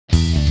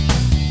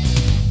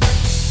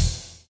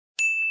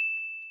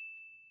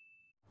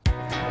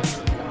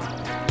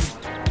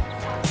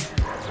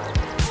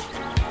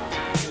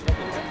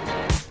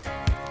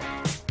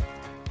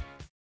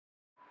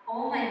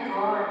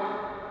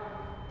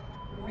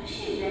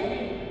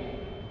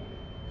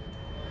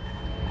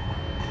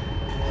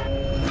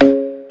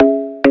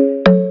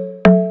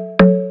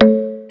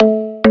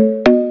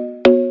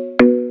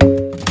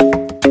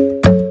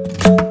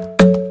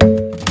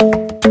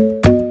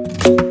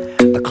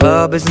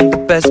isn't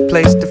the best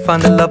place to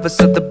find a lover,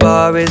 so the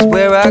bar is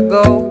where I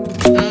go.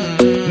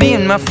 Me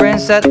and my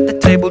friends sat at the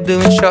table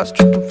doing shots,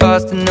 tripping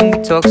fast, and then we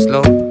talk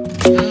slow.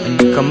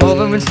 And you come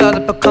over and start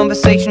up a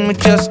conversation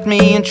with just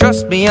me, and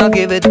trust me, I'll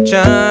give it a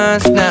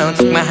chance. Now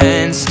take my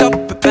hand, stop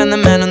it, and the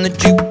man on the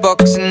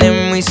jukebox, and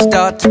then we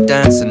start to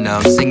dance. And now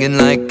I'm singing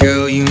like,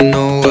 girl, you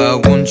know I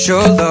want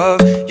your love.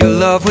 Your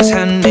love was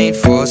handmade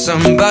for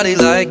somebody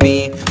like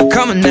me.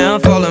 Come on now,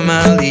 follow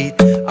my lead.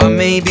 I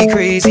may be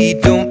crazy,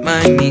 don't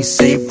mind me.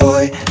 Say,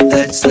 boy,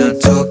 let's not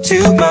talk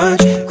too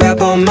much.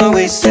 Grab on my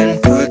waist and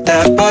put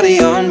that body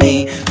on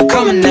me.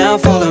 Come on now,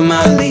 follow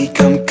my lead.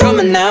 Come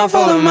on now,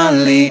 follow my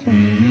lead.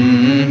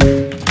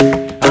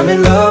 I'm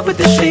in love with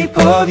the shape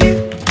of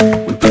you.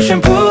 We push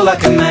and pull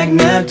like a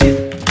magnet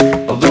do.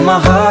 Although my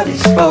heart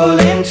is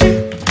falling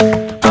too.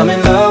 I'm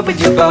in love with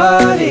your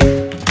body.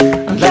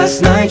 And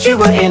last night you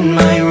were in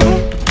my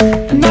room,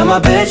 and now my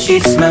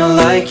bedsheets smell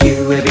like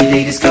you. Every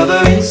day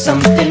discovering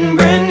something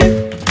brand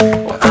new.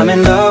 Well, I'm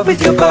in love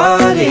with your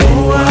body.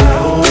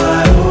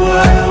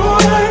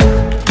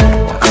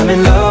 I'm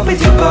in love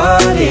with your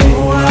body.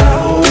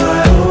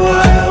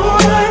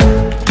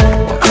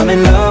 I'm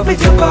in love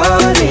with your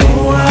body.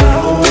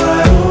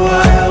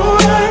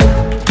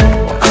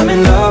 I'm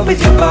in love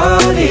with your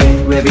body.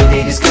 Every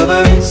day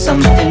discovering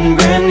something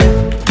brand new.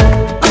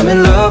 I'm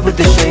in love with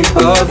the shape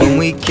of you. When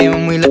we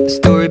came, we let the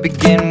story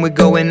begin. We're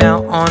going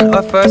out on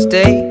our first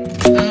date.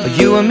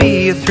 You and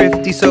me are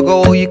thrifty, so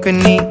go all you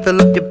can eat.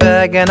 Fill up your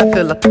bag and I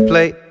fill up the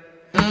plate.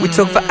 We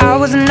talk for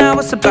hours and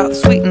hours about the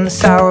sweet and the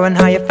sour, and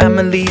how your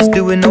family's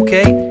doing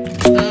okay.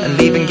 And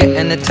leaving,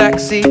 getting a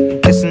taxi,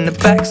 kissing the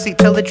backseat,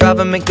 tell the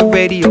driver make the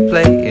radio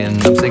play.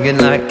 And I'm singing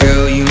like,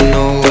 girl, you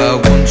know I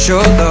want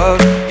your love.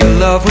 Your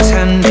love was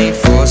handmade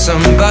for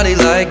somebody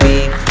like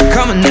me.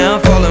 Come on now,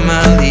 follow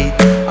my lead.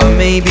 I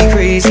may be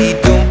crazy,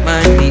 don't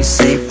mind me.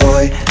 Say,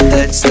 boy,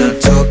 let's not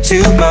talk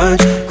too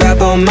much.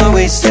 Grab on my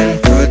waist and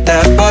put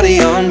that body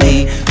on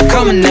me.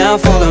 Come on now,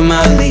 follow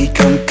my lead.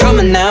 Come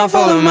on now,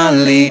 follow my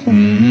lead.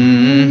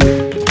 I'm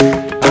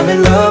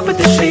in love with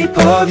the shape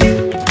of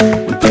you.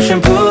 We push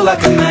and pull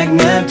like a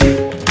magnet do.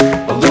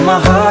 Although my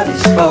heart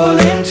is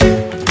falling too.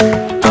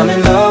 I'm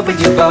in love with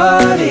your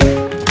body.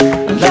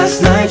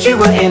 Last night you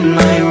were in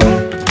my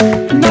room,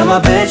 and now my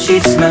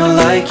bedsheets smell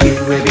like you.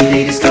 Every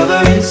day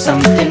discovering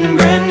something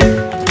brand new.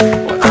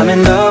 Well, I'm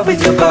in love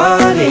with your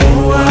body.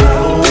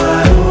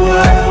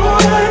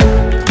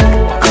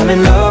 I'm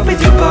in love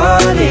with your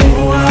body.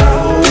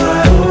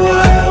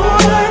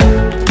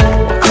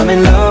 I'm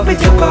in love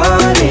with your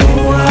body.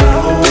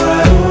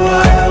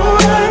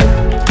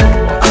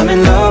 I'm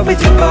in love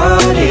with your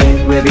body.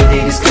 Every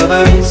day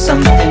discovering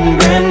something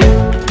brand new.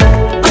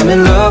 I'm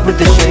in love with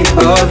the shape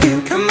of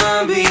you. Come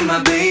on, be my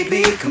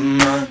baby, come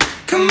on.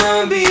 Come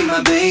on, be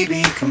my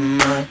baby, come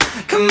on.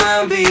 Come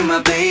on, be my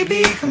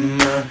baby,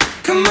 come on.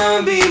 Come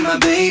on, be my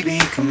baby,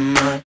 come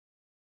on.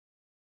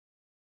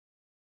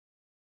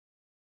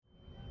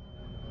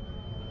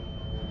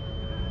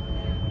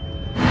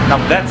 Now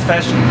that's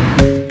fashion.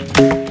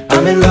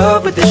 I'm in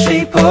love with the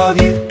shape of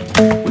you.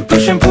 We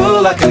push and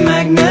pull like a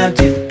magnet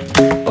do.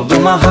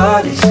 Although my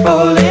heart is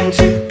falling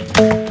too.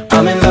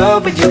 I'm in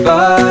love with your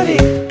body.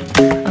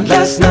 And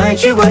last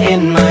night you were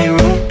in my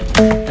room,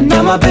 and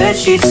now my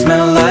bedsheets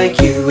smell like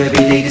you. Every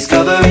day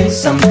discovering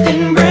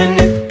something brand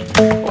new.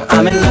 Well,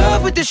 I'm in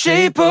love with the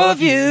shape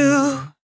of you.